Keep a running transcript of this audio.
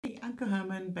Anke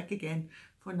Herman, back again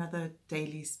for another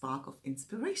daily spark of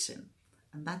inspiration.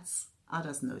 And that's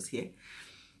Ada's nose here.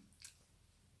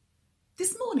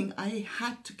 This morning I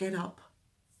had to get up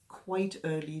quite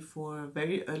early for a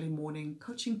very early morning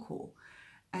coaching call.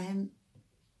 And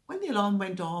when the alarm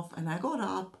went off and I got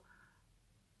up,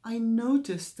 I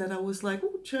noticed that I was like,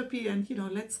 oh, chirpy, and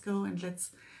let's go and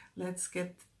let's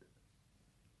get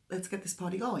this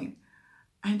party going.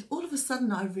 And all of a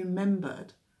sudden I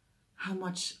remembered how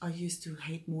much I used to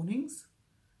hate mornings.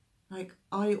 Like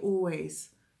I always,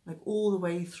 like all the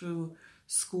way through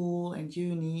school and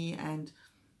uni and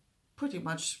pretty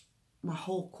much my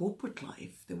whole corporate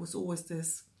life, there was always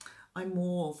this, I'm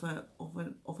more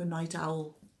of a night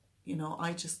owl.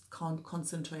 I just can't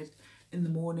concentrate in the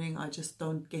morning. I just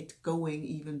don't get going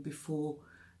even before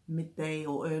midday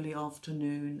or early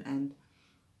afternoon. And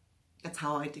that's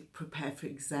how I did prepare for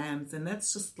exams. And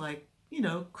that's just like,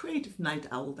 creative night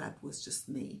owl. That was just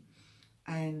me.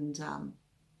 And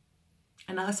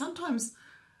I sometimes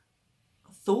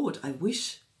thought, I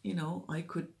wish, I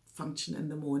could function in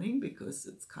the morning because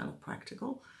it's kind of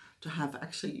practical to have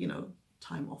actually,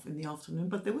 time off in the afternoon.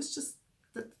 But that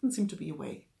didn't seem to be a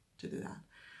way to do that.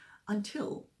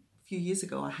 Until a few years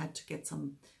ago, I had to get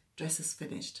some dresses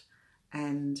finished.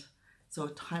 And so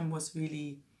time was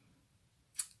really,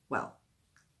 well,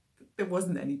 there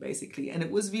wasn't any basically. And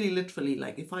it was really literally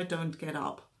like, if I don't get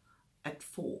up at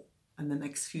 4 and the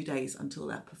next few days until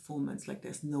that performance, like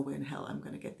there's no way in hell I'm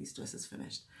going to get these dresses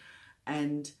finished.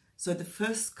 And so the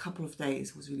first couple of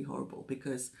days was really horrible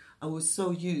because I was so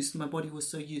used, my body was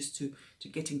so used to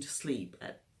getting to sleep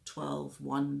at 12,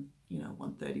 1,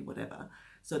 1:30, whatever.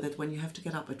 So that when you have to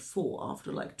get up at 4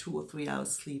 after like 2 or 3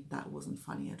 hours sleep, that wasn't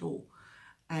funny at all.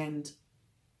 And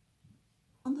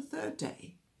on the third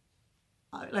day,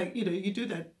 you do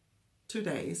that 2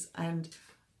 days and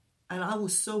I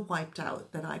was so wiped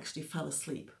out that I actually fell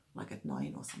asleep like at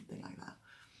 9 or something like that.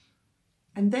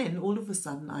 And then all of a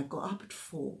sudden I got up at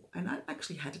 4 and I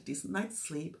actually had a decent night's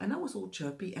sleep and I was all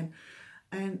chirpy and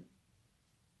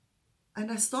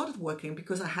I started working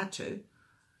because I had to.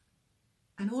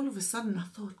 And all of a sudden I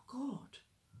thought, God,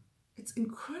 it's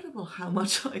incredible how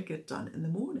much I get done in the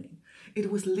morning.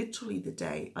 It was literally the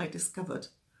day I discovered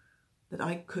that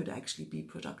I could actually be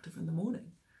productive in the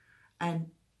morning.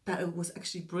 And that it was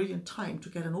actually brilliant time to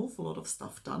get an awful lot of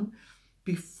stuff done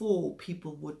before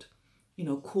people would,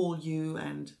 call you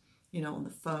and, on the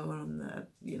phone,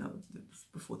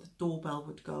 before the doorbell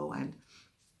would go and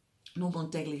normal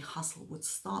daily hustle would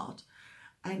start.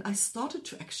 And I started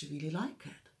to actually really like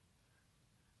it.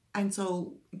 And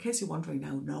so, in case you're wondering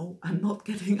now, no, I'm not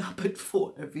getting up at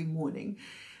 4 every morning,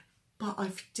 but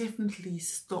I've definitely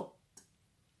stopped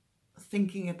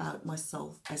thinking about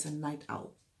myself as a night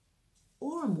owl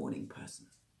or a morning person.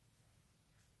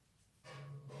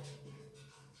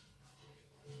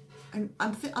 And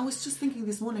I was just thinking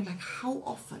this morning, like, how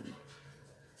often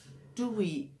do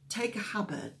we take a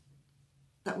habit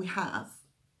that we have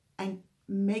and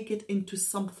make it into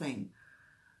something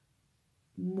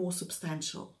more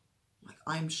substantial? Like,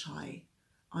 I'm shy,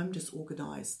 I'm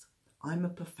disorganized, I'm a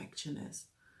perfectionist,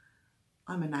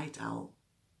 I'm a night owl.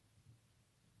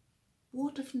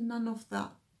 What if none of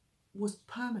that was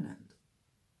permanent?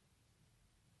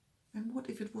 And what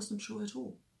if it wasn't true at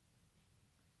all?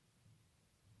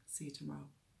 See you tomorrow.